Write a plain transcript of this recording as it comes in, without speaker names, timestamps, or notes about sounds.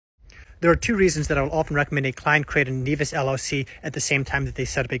There are two reasons that I will often recommend a client create a Nevis LLC at the same time that they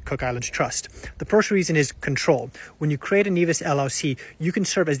set up a Cook Islands Trust. The first reason is control. When you create a Nevis LLC, you can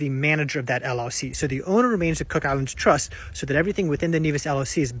serve as the manager of that LLC. So the owner remains the Cook Islands Trust, so that everything within the Nevis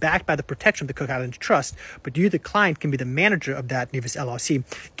LLC is backed by the protection of the Cook Islands Trust, but you, the client, can be the manager of that Nevis LLC,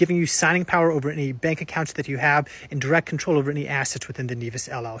 giving you signing power over any bank accounts that you have and direct control over any assets within the Nevis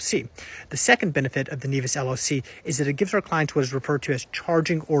LLC. The second benefit of the Nevis LLC is that it gives our clients what is referred to as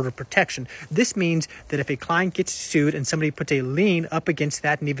charging order protection. This means that if a client gets sued and somebody puts a lien up against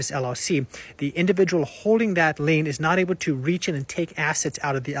that Nevis LLC, the individual holding that lien is not able to reach in and take assets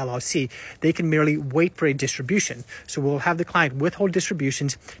out of the LLC. They can merely wait for a distribution. So we'll have the client withhold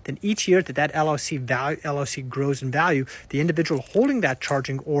distributions. Then each year that LLC grows in value, the individual holding that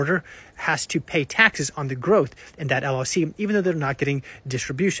charging order has to pay taxes on the growth in that LLC, even though they're not getting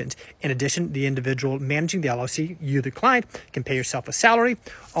distributions. In addition, the individual managing the LLC, you, the client, can pay yourself a salary.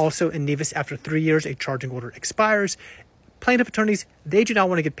 Also, in Nevis, after 3 years, a charging order expires. Plaintiff attorneys, they do not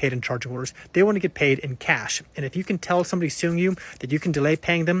want to get paid in charging orders. They want to get paid in cash. And if you can tell somebody suing you that you can delay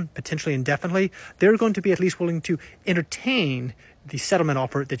paying them, potentially indefinitely, they're going to be at least willing to entertain the settlement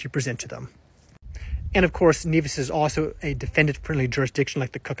offer that you present to them. And of course, Nevis is also a defendant-friendly jurisdiction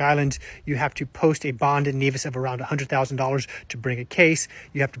like the Cook Islands. You have to post a bond in Nevis of around $100,000 to bring a case.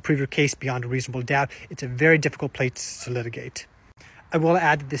 You have to prove your case beyond a reasonable doubt. It's a very difficult place to litigate. I will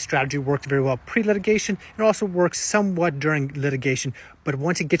add that this strategy works very well pre-litigation and also works somewhat during litigation. But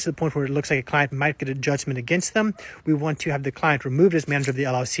once it gets to the point where it looks like a client might get a judgment against them, we want to have the client removed as manager of the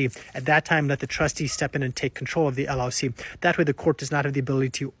LLC. At that time, let the trustee step in and take control of the LLC. That way, the court does not have the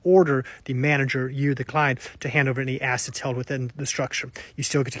ability to order the manager, you, the client, to hand over any assets held within the structure. You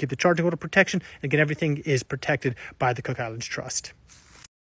still get to keep the charging order protection. And again, everything is protected by the Cook Islands Trust.